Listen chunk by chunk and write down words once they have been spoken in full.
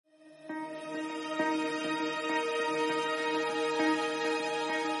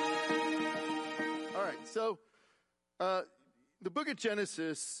So, the book of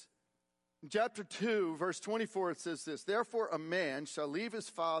Genesis, chapter 2, verse 24, it says this: "Therefore a man shall leave his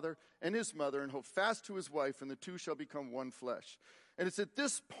father and his mother and hold fast to his wife, and the two shall become one flesh." And it's at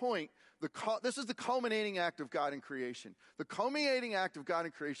this point, this is the culminating act of God in creation. The culminating act of God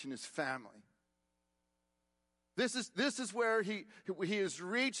in creation is family. This is where he has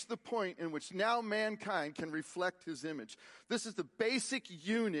reached the point in which now mankind can reflect his image. This is the basic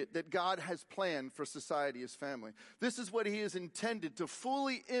unit that God has planned for society as family. This is what he has intended to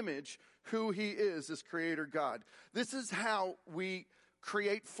fully image who he is as creator God. This is how we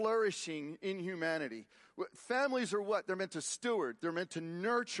create flourishing in humanity. Families are what? They're meant to steward. They're meant to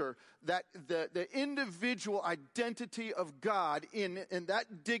nurture the individual identity of God in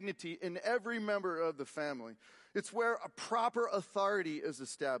that dignity in every member of the family. It's where a proper authority is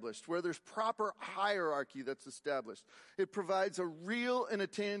established, where there's proper hierarchy that's established. It provides a real and a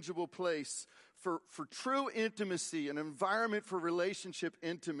tangible place for true intimacy, an environment for relationship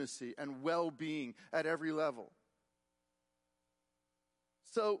intimacy and well-being at every level.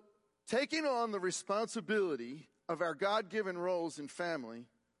 So, taking on the responsibility of our God-given roles in family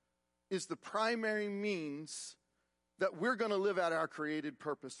is the primary means that we're going to live out our created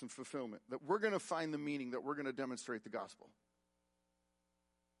purpose and fulfillment, that we're going to find the meaning, that we're going to demonstrate the gospel.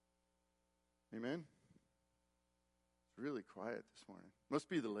 Amen? It's really quiet this morning. Must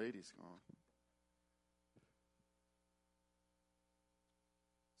be the ladies gone.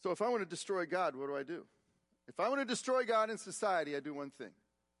 So if I want to destroy God, what do? If I want to destroy God in society, I do one thing: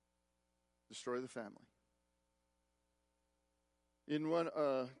 destroy the family. In one,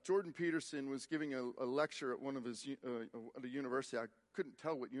 Jordan Peterson was giving a lecture at one of his at a university. I couldn't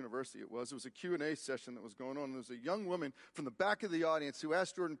tell what university it was. It was a Q&A session that was going on. There was a young woman from the back of the audience who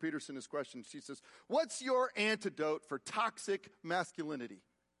asked Jordan Peterson this question. She says, "What's your antidote for toxic masculinity?"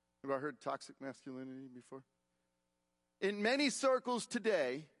 Have I heard toxic masculinity before? In many circles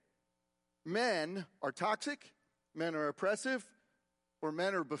today, men are toxic, men are oppressive, or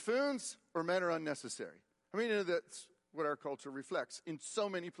men are buffoons, or men are unnecessary. I mean, that's what our culture reflects in so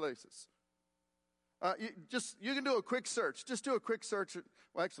many places. You can do a quick search. Just do a quick search.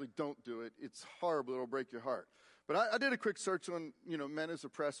 Well, actually, don't do it. It's horrible. It'll break your heart. But I did a quick search on, men as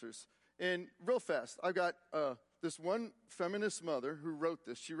oppressors. And real fast, I got this one feminist mother who wrote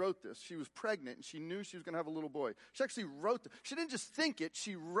this. She wrote this. She was pregnant, and she knew she was going to have a little boy. She actually wrote this. She didn't just think it.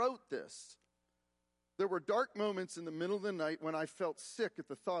 She wrote this. "There were dark moments in the middle of the night when I felt sick at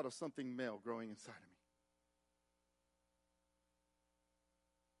the thought of something male growing inside of me."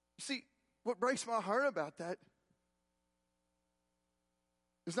 You see, what breaks my heart about that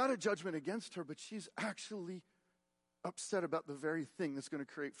is not a judgment against her, but she's actually upset about the very thing that's going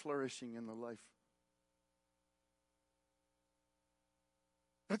to create flourishing in the life.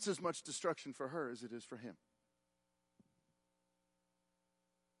 That's as much destruction for her as it is for him.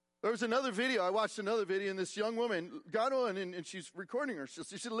 There was another video. I watched another video, and this young woman got on, and she's recording her. She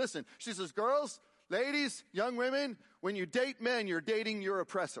said, "Listen." She says, "Girls, ladies, young women, when you date men, you're dating your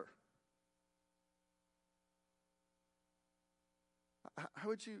oppressor." How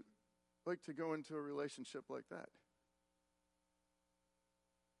would you like to go into a relationship like that?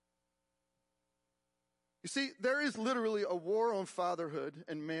 You see, there is literally a war on fatherhood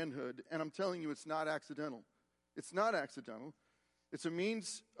and manhood, and I'm telling you, it's not accidental. It's not accidental. It's a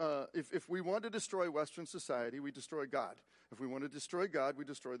means, if we want to destroy Western society, we destroy God. If we want to destroy God, we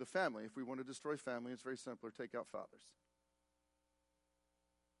destroy the family. If we want to destroy family, it's very simple: take out fathers.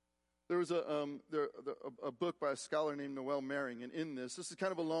 There was a book by a scholar named Noel Merring, and in this is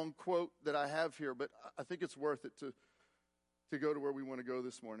kind of a long quote that I have here, but I think it's worth it to go to where we want to go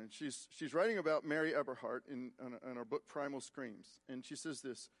this morning. She's writing about Mary Eberhart in her book Primal Screams, and she says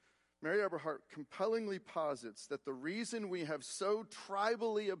this: "Mary Eberhart compellingly posits that the reason we have so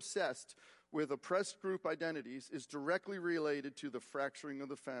tribally obsessed with oppressed group identities is directly related to the fracturing of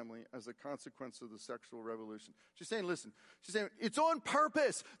the family as a consequence of the sexual revolution." She's saying, listen, it's on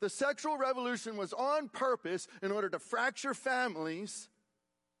purpose. The sexual revolution was on purpose in order to fracture families,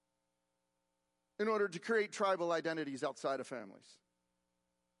 in order to create tribal identities outside of families.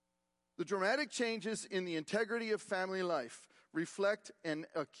 The dramatic changes in the integrity of family life reflect an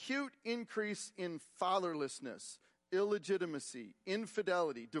acute increase in fatherlessness, illegitimacy,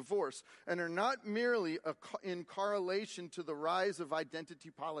 infidelity, divorce, and are not merely in correlation to the rise of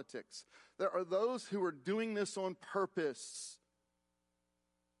identity politics. There are those who are doing this on purpose.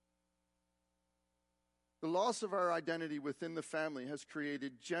 The loss of our identity within the family has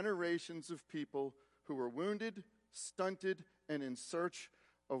created generations of people who are wounded, stunted, and in search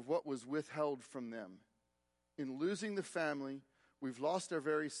of what was withheld from them. In losing the family, we've lost our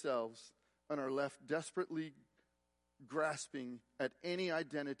very selves, and are left desperately grasping at any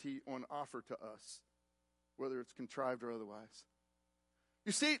identity on offer to us, whether it's contrived or otherwise.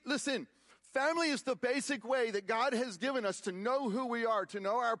 You see, listen, family is the basic way that God has given us to know who we are, to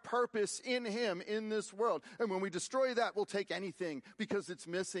know our purpose in Him in this world. And when we destroy that, we'll take anything because it's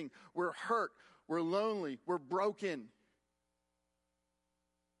missing. We're hurt, we're lonely, we're broken.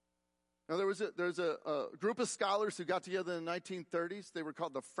 Now, there's a group of scholars who got together in the 1930s. They were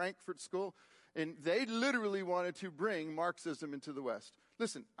called the Frankfurt School, and they literally wanted to bring Marxism into the West.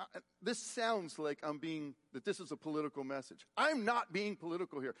 Listen, this sounds like that this is a political message. I'm not being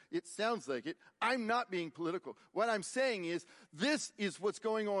political here. It sounds like it. I'm not being political. What I'm saying is, this is what's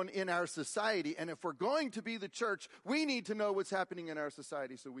going on in our society, and if we're going to be the church, we need to know what's happening in our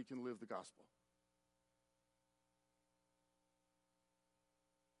society so we can live the gospel.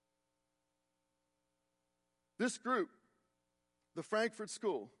 This group, the Frankfurt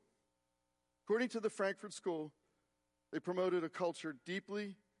School, according to the Frankfurt School, they promoted a culture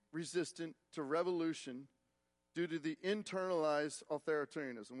deeply resistant to revolution due to the internalized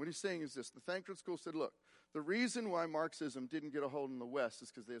authoritarianism. What he's saying is this. The Frankfurt School said, look, the reason why Marxism didn't get a hold in the West is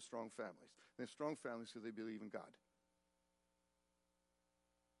because they have strong families. They have strong families because they believe in God.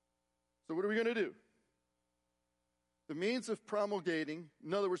 So what are we going to do? The means of promulgating,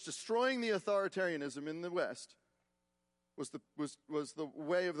 in other words, destroying the authoritarianism in the West, was the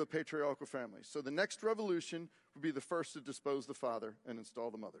way of the patriarchal family. So the next revolution would be the first to dispose the father and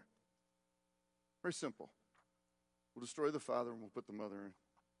install the mother. Very simple. We'll destroy the father and we'll put the mother in.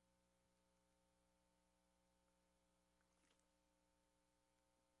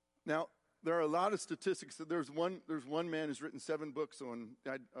 Now, there are a lot of statistics. There's one man who's written 7 books on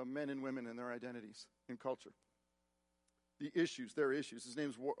men and women and their identities in culture. Their issues. His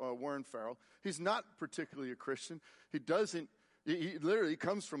name's Warren Farrell. He's not particularly a Christian. He literally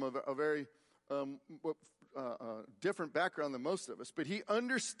comes from a very different background than most of us, but he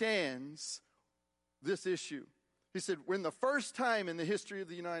understands this issue. He said, when the first time in the history of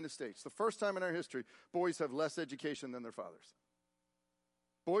the United States, the first time in our history, boys have less education than their fathers.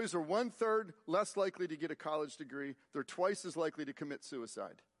 Boys are 1/3 less likely to get a college degree. They're twice as likely to commit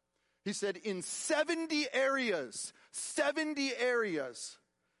suicide. He said in 70 areas,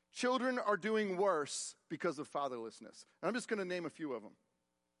 children are doing worse because of fatherlessness. And I'm just going to name a few of them.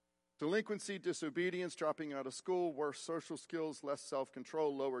 Delinquency, disobedience, dropping out of school, worse social skills, less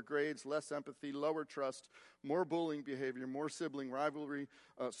self-control, lower grades, less empathy, lower trust, more bullying behavior, more sibling rivalry,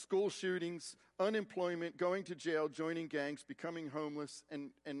 school shootings, unemployment, going to jail, joining gangs, becoming homeless,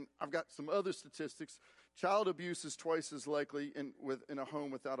 and I've got some other statistics. Child abuse is twice as likely in a home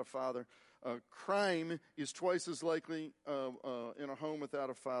without a father. Crime is twice as likely in a home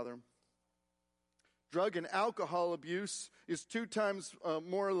without a father. Drug and alcohol abuse is 2 times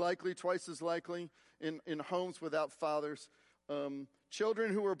more likely, twice as likely in homes without fathers.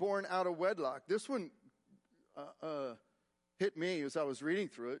 Children who were born out of wedlock. This one hit me as I was reading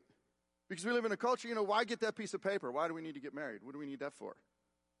through it. Because we live in a culture, why get that piece of paper? Why do we need to get married? What do we need that for?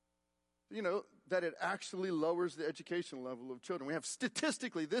 That it actually lowers the education level of children. We have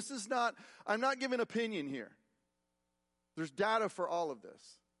statistically, I'm not giving opinion here. There's data for all of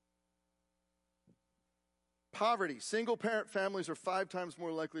this. Poverty. Single-parent families are 5 times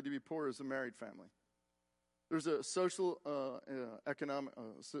more likely to be poor as a married family. There's a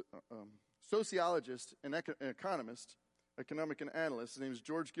sociologist and economist, economic analyst, his name is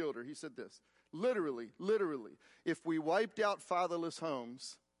George Gilder. He said this, literally, if we wiped out fatherless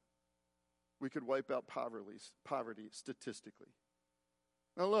homes, we could wipe out poverty statistically.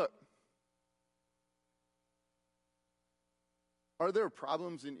 Now look, are there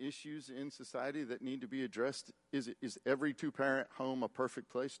problems and issues in society that need to be addressed? Is every 2-parent home a perfect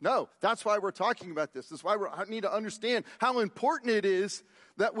place? No, that's why we're talking about this. That's why we need to understand how important it is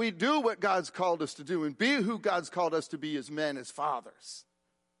that we do what God's called us to do and be who God's called us to be as men, as fathers.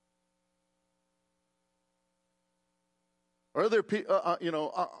 Are there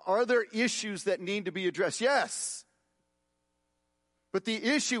issues that need to be addressed? Yes. But the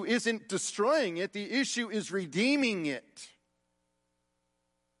issue isn't destroying it. The issue is redeeming it.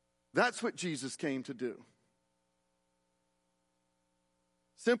 That's what Jesus came to do.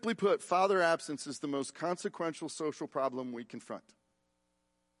 Simply put, father absence is the most consequential social problem we confront.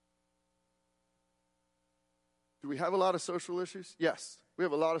 Do we have a lot of social issues? Yes, we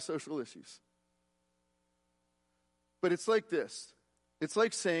have a lot of social issues. But it's like this. It's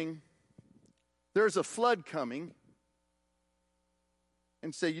like saying, there's a flood coming,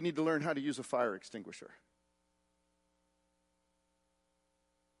 and say you need to learn how to use a fire extinguisher.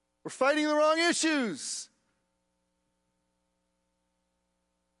 We're fighting the wrong issues.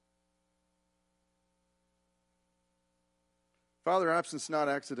 Father absence not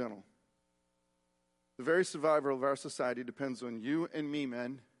accidental. The very survival of our society depends on you and me,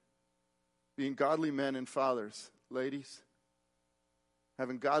 men, being godly men and fathers. Ladies,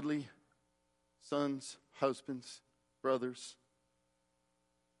 having godly sons, husbands, brothers.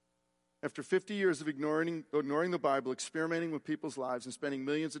 After 50 years of ignoring the Bible, experimenting with people's lives, and spending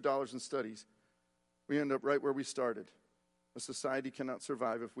millions of dollars in studies, we end up right where we started. A society cannot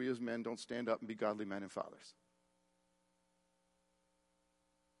survive if we as men don't stand up and be godly men and fathers.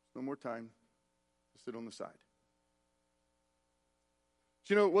 No more time to sit on the side.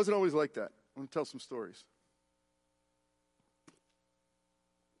 But it wasn't always like that. I want to tell some stories.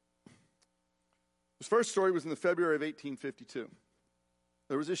 This first story was in the February of 1852.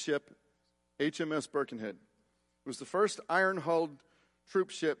 There was a ship, HMS Birkenhead. It was the first iron-hulled troop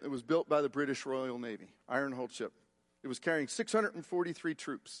ship that was built by the British Royal Navy, iron-hulled ship. It was carrying 643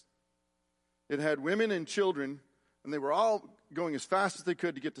 troops. It had women and children, and they were all going as fast as they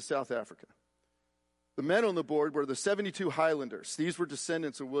could to get to South Africa. The men on the board were the 72 Highlanders. These were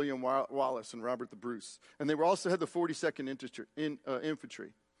descendants of William Wallace and Robert the Bruce. And they also had the 42nd Infantry.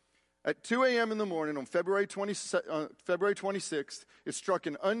 At 2 a.m. in the morning on February 26th, it struck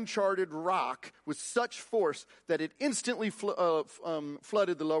an uncharted rock with such force that it instantly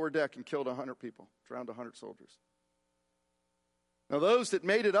flooded the lower deck and killed 100 people, drowned 100 soldiers. Now those that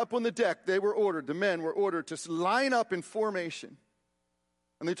made it up on the deck, the men were ordered to line up in formation.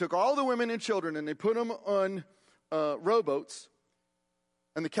 And they took all the women and children and they put them on rowboats.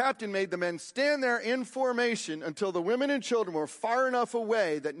 And the captain made the men stand there in formation until the women and children were far enough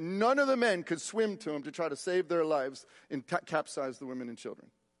away that none of the men could swim to them to try to save their lives and capsize the women and children.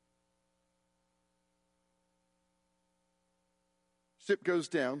 Ship goes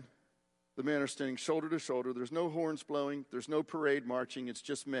down. The men are standing shoulder to shoulder. There's no horns blowing. There's no parade marching. It's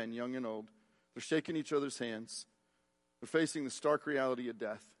just men, young and old. They're shaking each other's hands. They're facing the stark reality of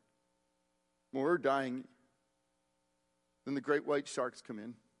death. More are dying. Then the great white sharks come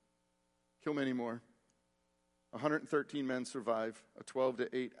in, kill many more. 113 men survive a 12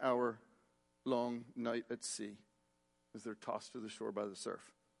 to 8 hour long night at sea as they're tossed to the shore by the surf.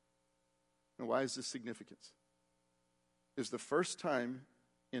 Now, why is this significant? It's the first time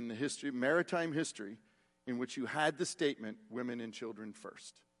in the history, maritime history, in which you had the statement, women and children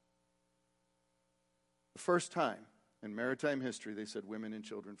first. The first time in maritime history they said women and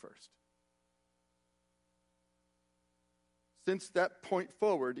children first. Since that point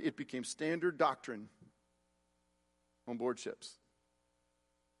forward, it became standard doctrine on board ships.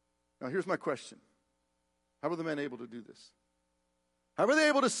 Now, here's my question. How were the men able to do this? How were they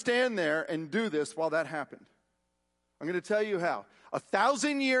able to stand there and do this while that happened? I'm going to tell you how.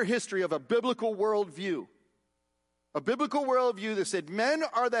 1,000-year history of a biblical worldview. A biblical worldview that said men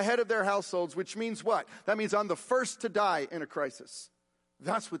are the head of their households, which means what? That means I'm the first to die in a crisis.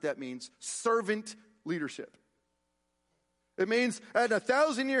 That's what that means. Servant leadership. It means at a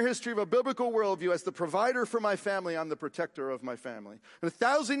 1,000-year history of a biblical worldview, as the provider for my family, I'm the protector of my family. And a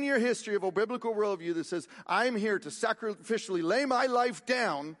 1,000-year history of a biblical worldview that says, I'm here to sacrificially lay my life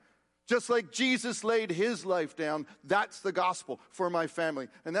down, just like Jesus laid his life down. That's the gospel for my family.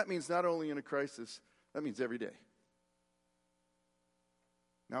 And that means not only in a crisis, that means every day.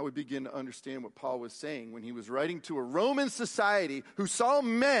 Now we begin to understand what Paul was saying when he was writing to a Roman society who saw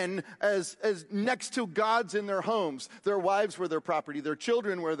men as next to gods in their homes. Their wives were their property. Their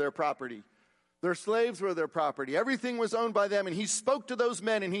children were their property. Their slaves were their property. Everything was owned by them. And he spoke to those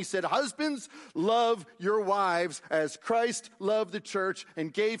men and he said, husbands, love your wives as Christ loved the church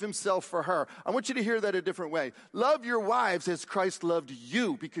and gave himself for her. I want you to hear that a different way. Love your wives as Christ loved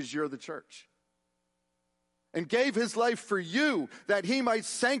you because you're the church. And gave his life for you, that he might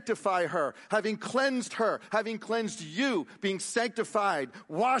sanctify her, having cleansed you, being sanctified,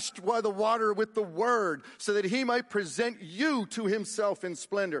 washed by the water with the word, so that he might present you to himself in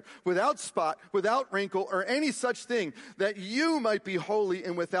splendor, without spot, without wrinkle, or any such thing, that you might be holy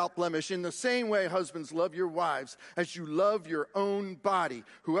and without blemish. In the same way, husbands, love your wives as you love your own body.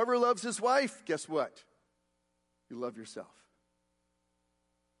 Whoever loves his wife, guess what? You love yourself.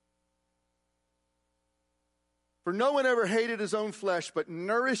 For no one ever hated his own flesh, but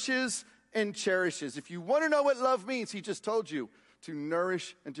nourishes and cherishes. If you want to know what love means, he just told you to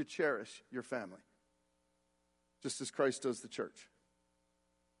nourish and to cherish your family, just as Christ does the church.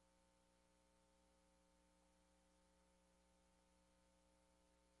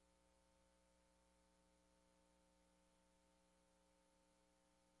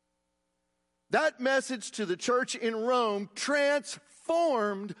 That message to the church in Rome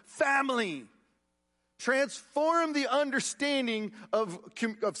transformed family. Transform the understanding of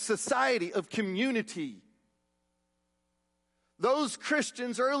society, of community. those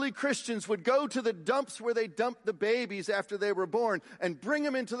Christians, early Christians, would go to the dumps where they dumped the babies after they were born and bring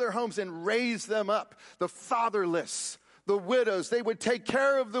them into their homes and raise them up. The fatherless, the widows, they would take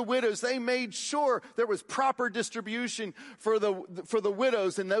care of the widows. They made sure there was proper distribution for the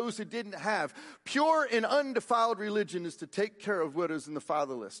widows and those who didn't have. Pure and undefiled religion is to take care of widows and the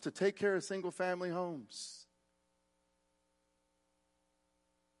fatherless, to take care of single family homes,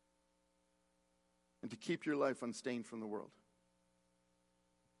 and to keep your life unstained from the world.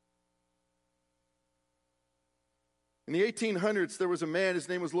 In the 1800s, there was a man, his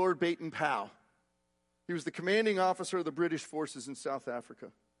name was Lord Baden-Powell. He was the commanding officer of the British forces in South Africa.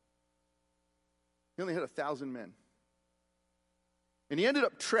 He only had 1,000 men. And he ended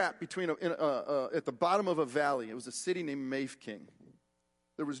up trapped at the bottom of a valley. It was a city named Mafeking.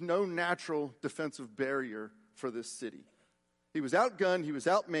 There was no natural defensive barrier for this city. He was outgunned, he was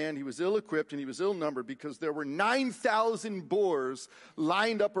outmanned, he was ill-equipped, and he was ill-numbered because there were 9,000 Boers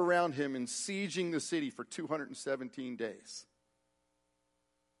lined up around him and sieging the city for 217 days.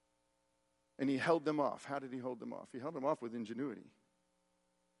 And he held them off. How did he hold them off? He held them off with ingenuity.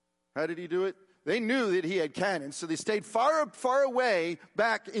 How did he do it? They knew that he had cannons, so they stayed far away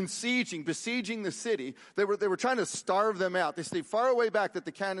back in besieging the city. They were trying to starve them out. They stayed far away back that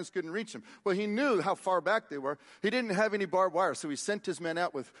the cannons couldn't reach them. Well, he knew how far back they were. He didn't have any barbed wire, so he sent his men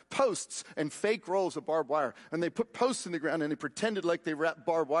out with posts and fake rolls of barbed wire. And they put posts in the ground, and they pretended like they wrapped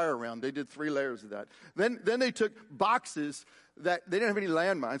barbed wire around. They did 3 layers of that. Then they took boxes that they didn't have any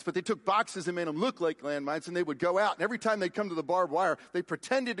landmines, but they took boxes and made them look like landmines, and they would go out. And every time they'd come to the barbed wire, they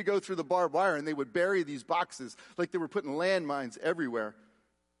pretended to go through the barbed wire, and they would bury these boxes like they were putting landmines everywhere.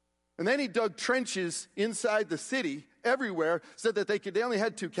 And then he dug trenches inside the city everywhere so that they only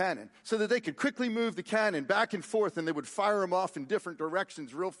had 2 cannon, so that they could quickly move the cannon back and forth, and they would fire them off in different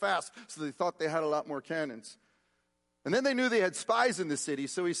directions real fast, so they thought they had a lot more cannons. And then they knew they had spies in the city,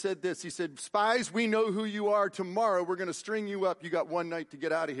 so he said this. He said, "Spies, we know who you are. Tomorrow we're going to string you up. You got 1 night to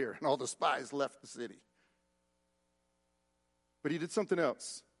get out of here." And all the spies left the city. But he did something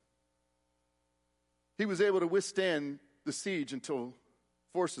else. He was able to withstand the siege until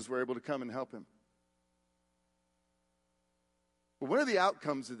forces were able to come and help him. But one of the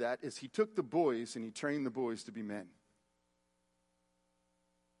outcomes of that is he took the boys and he trained the boys to be men.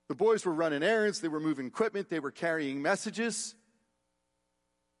 The boys were running errands, they were moving equipment, they were carrying messages.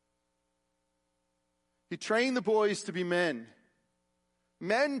 He trained the boys to be men.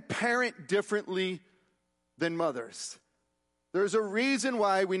 Men parent differently than mothers. There's a reason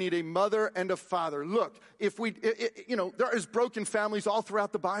why we need a mother and a father. Look, there is broken families all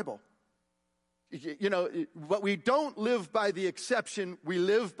throughout the Bible. But we don't live by the exception, we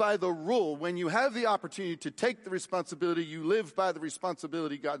live by the rule. When you have the opportunity to take the responsibility, you live by the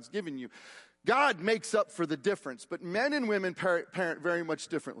responsibility God's given you. God makes up for the difference, but men and women parent very much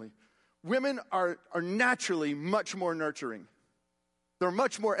differently. Women are naturally much more nurturing. They're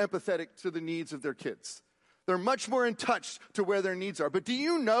much more empathetic to the needs of their kids. They're much more in touch to where their needs are. But do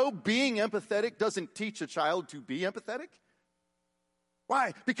you know being empathetic doesn't teach a child to be empathetic?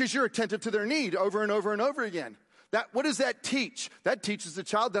 Why? Because you're attentive to their need over and over and over again. What does that teach? That teaches the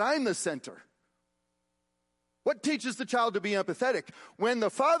child that I'm the center. What teaches the child to be empathetic? When the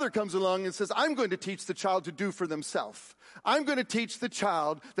father comes along and says, I'm going to teach the child to do for themselves. I'm going to teach the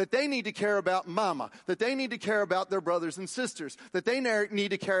child that they need to care about mama, that they need to care about their brothers and sisters, that they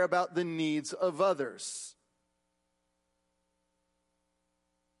need to care about the needs of others.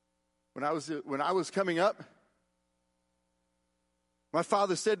 When I was coming up, my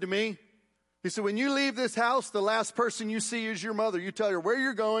father said to me, he said, when you leave this house, the last person you see is your mother. You tell her where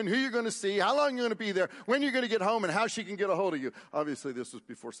you're going, who you're going to see, how long you're going to be there, when you're going to get home, and how she can get a hold of you. Obviously, this was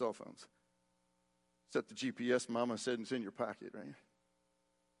before cell phones. Set the GPS, Mama said, and it's in your pocket, right?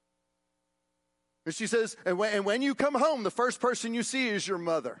 And she says, and when you come home, the first person you see is your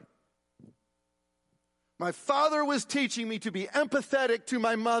mother. My father was teaching me to be empathetic to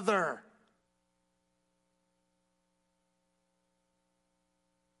my mother.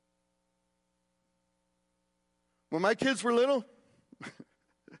 When my kids were little,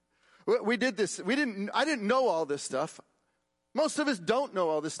 we did this. I didn't know all this stuff. Most of us don't know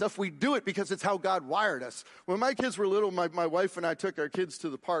all this stuff. We do it because it's how God wired us. When my kids were little, my wife and I took our kids to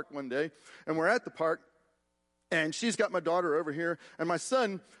the park one day, and we're at the park, and she's got my daughter over here, and my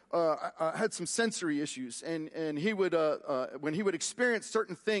son had some sensory issues, and he would when he would experience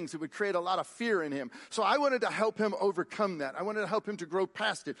certain things, it would create a lot of fear in him. So I wanted to help him overcome that. I wanted to help him to grow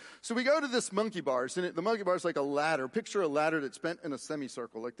past it. So we go to this monkey bars, and the monkey bar is like a ladder. Picture a ladder that's bent in a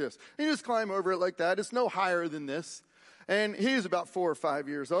semicircle like this. And you just climb over it like that. It's no higher than this. And he was about 4 or 5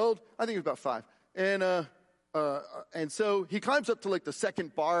 years old. I think he was about 5. And And so he climbs up to like the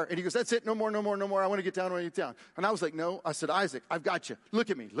second bar and he goes, that's it, no more, no more, no more. I want to get down, I want to get down. And I was like, no. I said, Isaac, I've got you. Look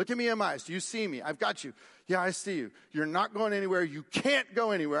at me in my eyes. Do you see me? I've got you. Yeah, I see you. You're not going anywhere. You can't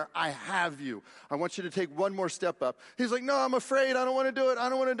go anywhere. I have you. I want you to take one more step up. He's like, no, I'm afraid. I don't want to do it. I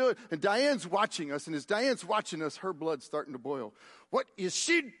don't want to do it. And Diane's watching us, and as Diane's watching us, her blood's starting to boil. What is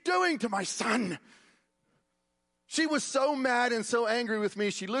she doing to my son? She was so mad and so angry with me,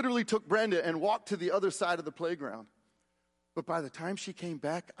 she literally took Brenda and walked to the other side of the playground. But by the time she came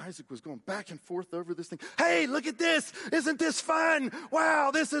back, Isaac was going back and forth over this thing. Hey, look at this. Isn't this fun?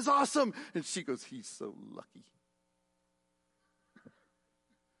 Wow, this is awesome. And she goes, he's so lucky.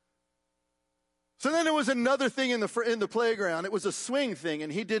 So then there was another thing in the playground. It was a swing thing,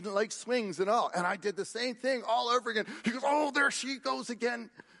 and he didn't like swings at all. And I did the same thing all over again. He goes, oh, there she goes again.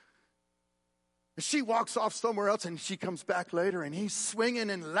 And she walks off somewhere else, and she comes back later, and he's swinging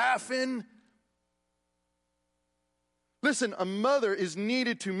and laughing. Listen, a mother is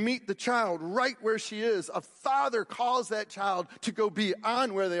needed to meet the child right where she is. A father calls that child to go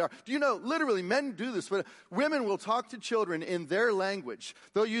beyond where they are. Do you know, literally, men do this, but women will talk to children in their language.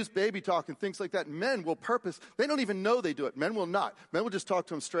 They'll use baby talk and things like that. Men will purpose. They don't even know they do it. Men will not. Men will just talk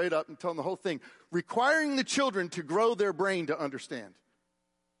to them straight up and tell them the whole thing, requiring the children to grow their brain to understand.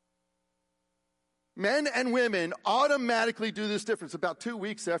 Men and women automatically do this difference. About 2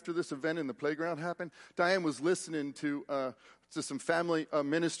 weeks after this event in the playground happened, Diane was listening to some family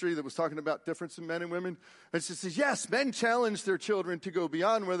ministry that was talking about difference in men and women. And she says, yes, men challenge their children to go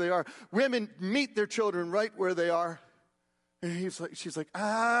beyond where they are. Women meet their children right where they are. And she's like,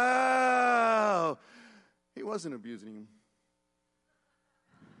 oh, he wasn't abusing him.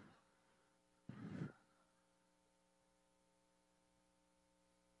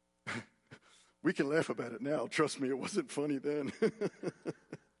 We can laugh about it now. Trust me, it wasn't funny then.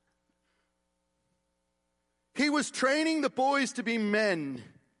 He was training the boys to be men.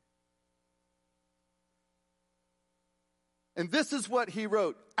 And this is what he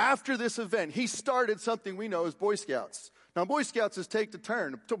wrote. After this event, he started something we know as Boy Scouts. Now, Boy Scouts is take the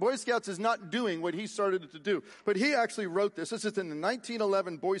turn. Boy Scouts is not doing what he started to do. But he actually wrote this. This is in the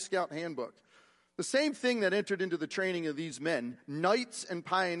 1911 Boy Scout Handbook. The same thing that entered into the training of these men, knights and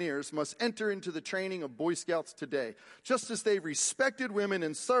pioneers, must enter into the training of Boy Scouts today. Just as they respected women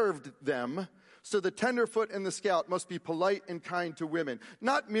and served them, so the tenderfoot and the scout must be polite and kind to women,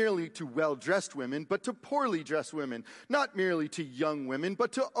 not merely to well-dressed women, but to poorly dressed women, not merely to young women,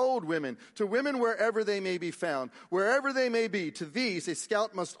 but to old women, to women wherever they may be found, wherever they may be. To these, a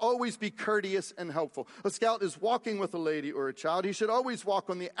scout must always be courteous and helpful. A scout is walking with a lady or a child. He should always walk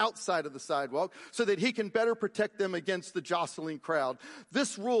on the outside of the sidewalk so that he can better protect them against the jostling crowd.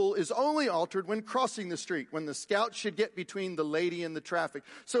 This rule is only altered when crossing the street, when the scout should get between the lady and the traffic,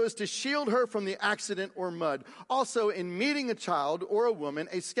 so as to shield her from the accident or mud. Also, in meeting a child or a woman,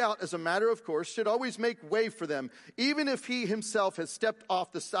 a scout, as a matter of course, should always make way for them, even if he himself has stepped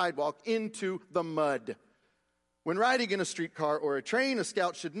off the sidewalk into the mud. When riding in a streetcar or a train, a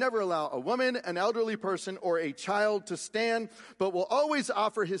scout should never allow a woman, an elderly person, or a child to stand, but will always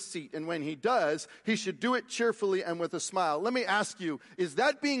offer his seat. And when he does, he should do it cheerfully and with a smile. Let me ask you, is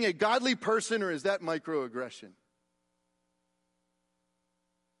that being a godly person or is that microaggression?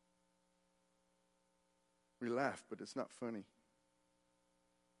 We laugh, but it's not funny.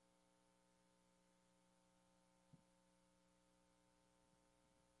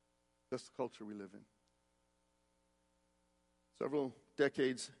 That's the culture we live in. Several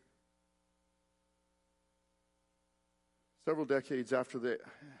decades after the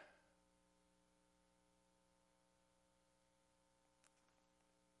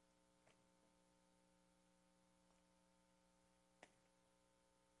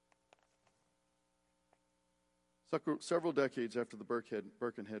several decades after the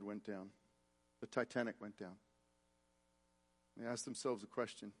Birkenhead went down, the Titanic went down. They asked themselves a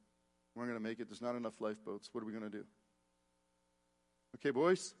question. We're going to make it. There's not enough lifeboats. What are we going to do? Okay,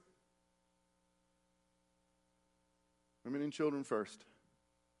 boys. Women and children first.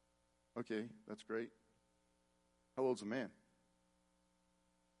 Okay, that's great. How old's a man?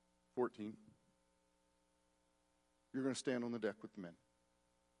 14. You're going to stand on the deck with the men.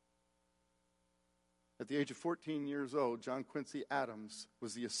 At the age of 14 years old, John Quincy Adams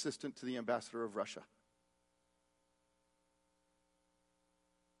was the assistant to the ambassador of Russia.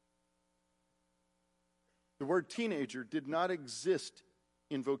 The word teenager did not exist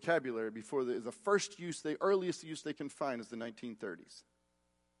in vocabulary before the first use, the earliest use they can find is the 1930s.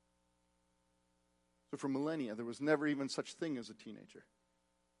 So for millennia, there was never even such thing as a teenager.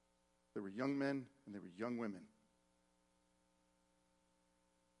 There were young men and there were young women.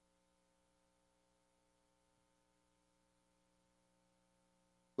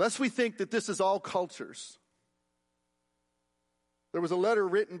 lest we think that this is all cultures. There was a letter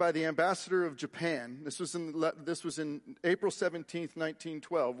written by the ambassador of Japan. This was in April 17th,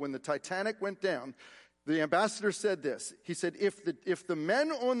 1912, when the Titanic went down. The ambassador said this. He said, if the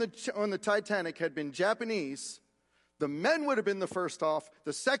men on the Titanic had been Japanese, the men would have been the first off,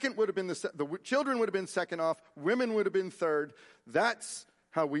 the second would have been the children would have been second off, women would have been third. That's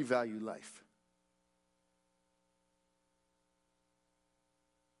how we value life.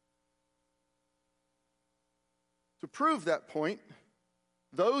 To prove that point,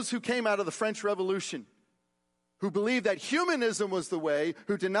 those who came out of the French Revolution, who believed that humanism was the way,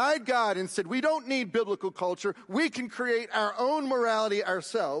 who denied God and said, we don't need biblical culture, we can create our own morality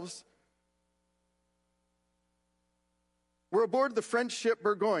ourselves, were aboard the French ship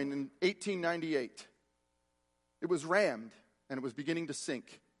Bourgogne in 1898. It was rammed, and it was beginning to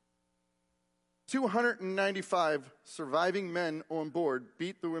sink. 295 surviving men on board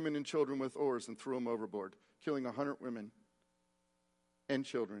beat the women and children with oars and threw them overboard, killing 100 women and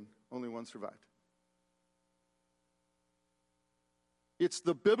children. Only one survived. It's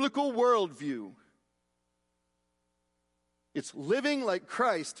the biblical worldview. It's living like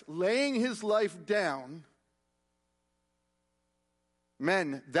Christ, laying his life down.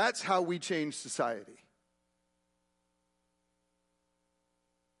 Men, that's how we change society.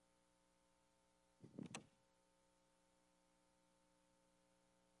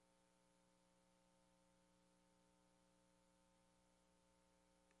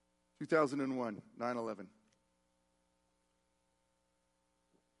 In 2001, 9/11.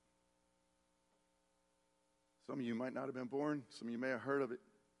 Some of you might not have been born. Some of you may have heard of it.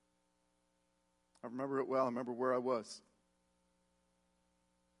 I remember it well. I remember where I was.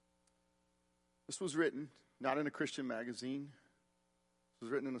 This was written not in a Christian magazine. It was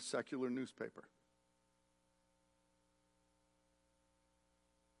written in a secular newspaper.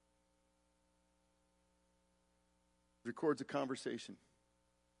 It records a conversation.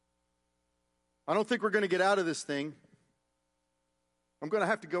 I don't think we're going to get out of this thing. I'm going to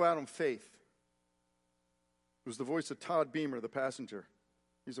have to go out on faith. It was the voice of Todd Beamer, the passenger.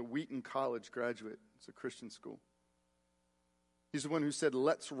 He's a Wheaton College graduate. It's a Christian school. He's the one who said,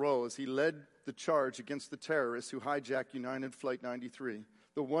 let's roll, as he led the charge against the terrorists who hijacked United Flight 93,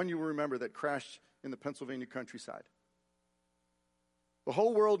 the one you will remember that crashed in the Pennsylvania countryside. The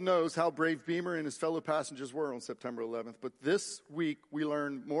whole world knows how brave Beamer and his fellow passengers were on September 11th, but this week we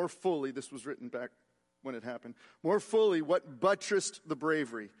learned more fully, this was written back when it happened, more fully what buttressed the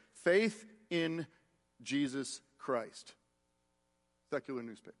bravery: faith in Jesus Christ. Secular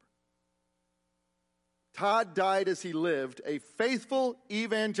newspaper. Todd died as he lived, a faithful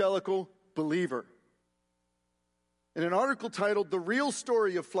evangelical believer. In an article titled "The Real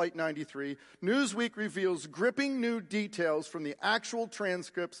Story of Flight 93," Newsweek reveals gripping new details from the actual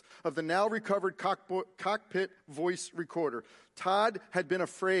transcripts of the now recovered cockpit voice recorder. Todd had been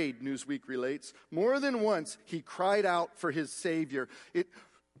afraid, Newsweek relates. More than once, he cried out for his Savior.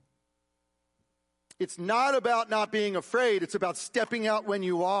 It's not about not being afraid. It's about stepping out when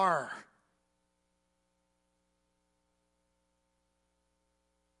you are.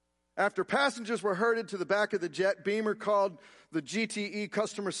 After passengers were herded to the back of the jet, Beamer called the GTE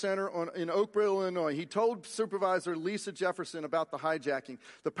Customer Center in Oakville, Illinois. He told Supervisor Lisa Jefferson about the hijacking.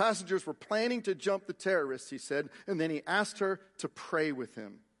 The passengers were planning to jump the terrorists, he said, and then he asked her to pray with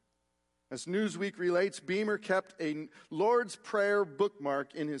him. As Newsweek relates, Beamer kept a Lord's Prayer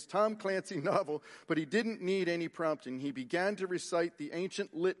bookmark in his Tom Clancy novel, but he didn't need any prompting. He began to recite the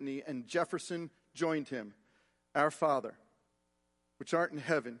ancient litany, and Jefferson joined him. Our Father, which art in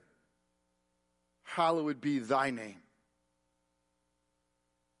heaven, hallowed be thy name.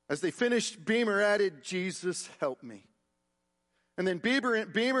 As they finished, Beamer added, Jesus, help me. And then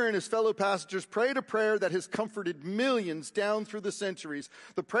Beamer and his fellow passengers prayed a prayer that has comforted millions down through the centuries.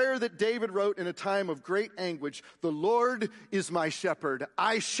 The prayer that David wrote in a time of great anguish: the Lord is my shepherd,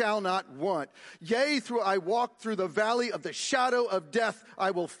 I shall not want. Yea, though I walk through the valley of the shadow of death,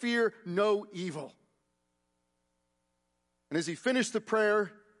 I will fear no evil. And as he finished the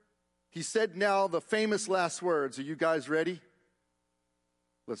prayer, he said now the famous last words. Are you guys ready?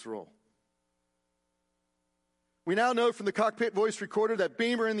 Let's roll. We now know from the cockpit voice recorder that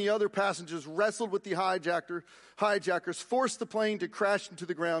Beamer and the other passengers wrestled with the hijackers, forced the plane to crash into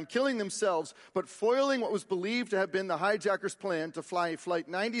the ground, killing themselves, but foiling what was believed to have been the hijackers' plan to fly Flight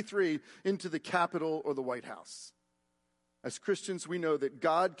 93 into the Capitol or the White House. As Christians, we know that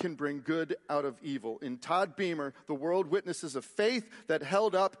God can bring good out of evil. In Todd Beamer, the world witnesses a faith that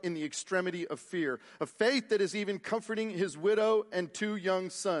held up in the extremity of fear, a faith that is even comforting his widow and 2 young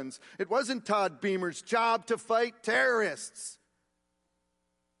sons. It wasn't Todd Beamer's job to fight terrorists.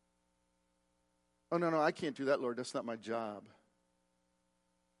 Oh, no, I can't do that, Lord. That's not my job.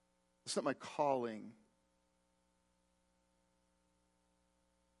 That's not my calling.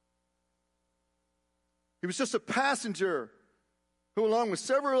 He was just a passenger who, along with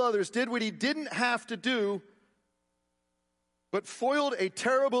several others, did what he didn't have to do, but foiled a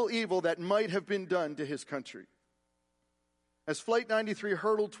terrible evil that might have been done to his country. As Flight 93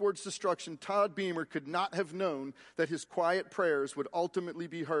 hurtled towards destruction, Todd Beamer could not have known that his quiet prayers would ultimately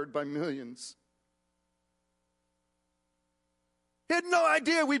be heard by millions. He had no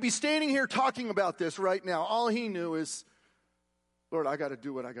idea we'd be standing here talking about this right now. All he knew is, Lord, I got to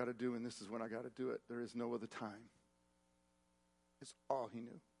do what I got to do, and this is when I got to do it. There is no other time. It's all he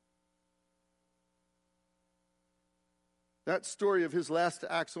knew. That story of his last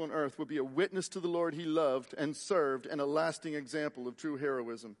acts on earth will be a witness to the Lord he loved and served, and a lasting example of true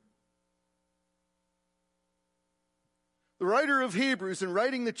heroism. The writer of Hebrews, in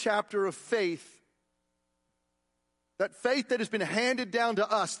writing the chapter of faith, that faith that has been handed down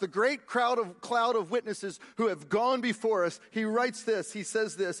to us, the great cloud of witnesses who have gone before us, he writes this, he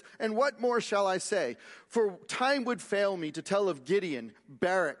says this, and what more shall I say? For time would fail me to tell of Gideon,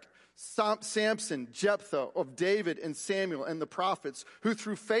 Barak, Samson, Jephthah, of David and Samuel and the prophets, who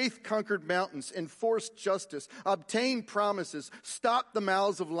through faith conquered mountains, enforced justice, obtained promises, stopped the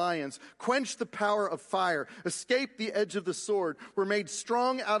mouths of lions, quenched the power of fire, escaped the edge of the sword, were made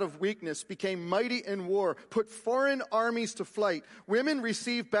strong out of weakness, became mighty in war, put foreign armies to flight. Women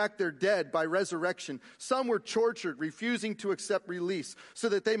received back their dead by resurrection. Some were tortured, refusing to accept release, so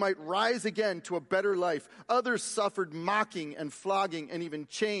that they might rise again to a better life. Others suffered mocking and flogging and even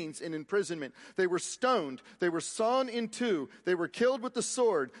chains and imprisonment. They were stoned. They were sawn in two. They were killed with the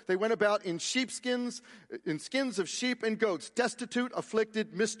sword. They went about in skins of sheep and goats, destitute,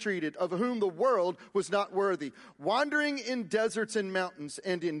 afflicted, mistreated, of whom the world was not worthy, wandering in deserts and mountains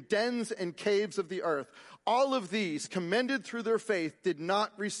and in dens and caves of the earth. All of these, commended through their faith, did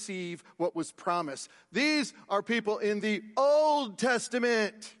not receive what was promised. These are people in the Old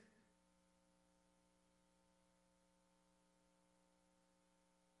Testament.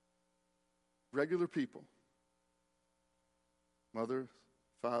 Regular people, mothers,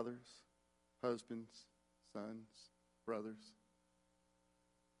 fathers, husbands, sons, brothers,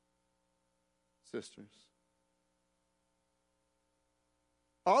 sisters.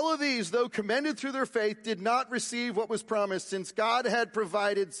 All of these, though commended through their faith, did not receive what was promised, since God had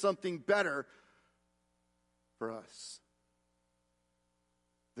provided something better for us.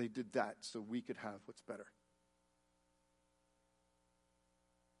 They did that so we could have what's better.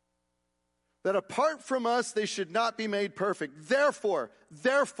 That apart from us, they should not be made perfect. Therefore,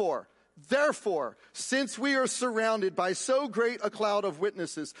 since we are surrounded by so great a cloud of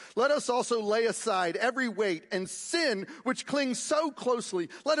witnesses, let us also lay aside every weight and sin which clings so closely.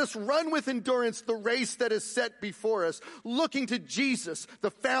 Let us run with endurance the race that is set before us, looking to Jesus, the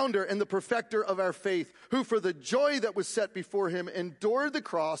founder and the perfecter of our faith, who for the joy that was set before him endured the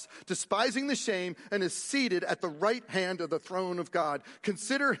cross, despising the shame, and is seated at the right hand of the throne of God.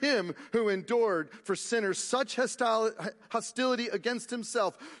 Consider him who endured for sinners such hostility against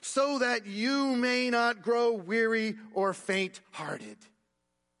himself, so that you may not grow weary or faint-hearted.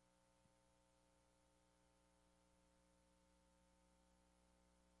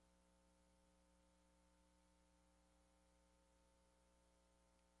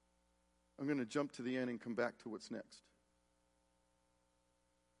 I'm going to jump to the end and come back to what's next.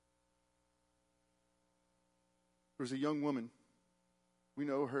 There's a young woman. We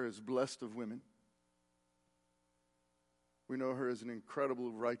know her as blessed of women. We know her as an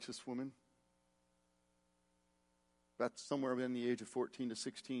incredible, righteous woman. That's somewhere within the age of 14 to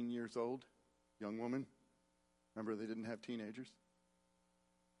 16 years old. Young woman. Remember, they didn't have teenagers.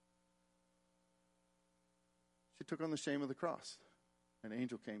 She took on the shame of the cross. An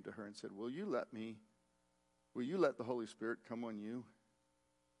angel came to her and said, will you let the Holy Spirit come on you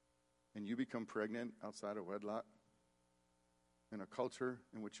and you become pregnant outside of wedlock in a culture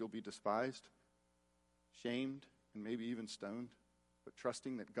in which you'll be despised, shamed, and maybe even stoned, but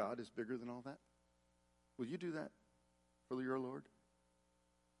trusting that God is bigger than all that? Will you do that for your Lord?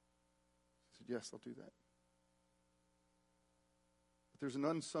 She said, yes, I'll do that. But there's an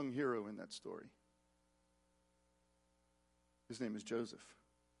unsung hero in that story. His name is Joseph.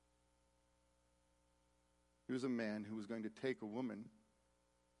 He was a man who was going to take a woman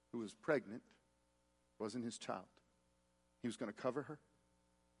who was pregnant, wasn't his child. He was going to cover her.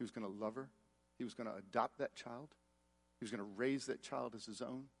 He was going to love her. He was going to adopt that child. He was going to raise that child as his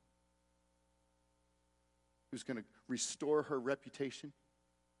own. He was going to restore her reputation.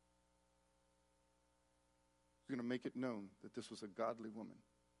 He was going to make it known that this was a godly woman.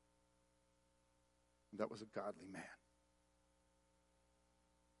 That was a godly man.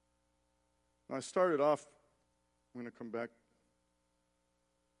 Now, I started off, I'm going to come back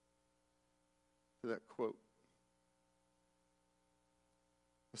to that quote.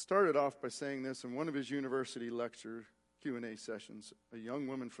 I started off by saying this in one of his university lecture Q&A sessions. A young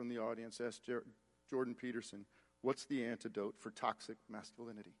woman from the audience asked Jordan Peterson, "What's the antidote for toxic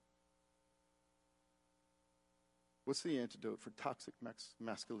masculinity?" What's the antidote for toxic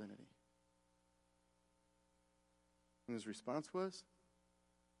masculinity? And his response was,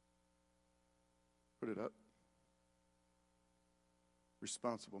 put it up,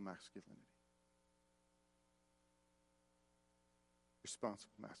 responsible masculinity.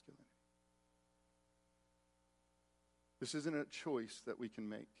 Responsible masculinity. This isn't a choice that we can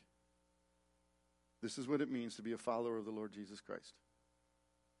make. This is what it means to be a follower of the Lord Jesus Christ.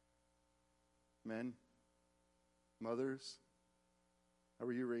 Men, mothers, how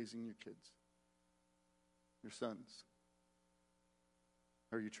are you raising your kids? Your sons?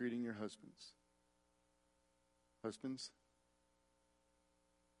 How are you treating your husbands? Husbands,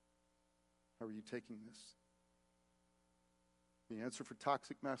 how are you taking this? The answer for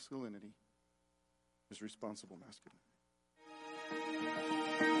toxic masculinity is responsible masculinity.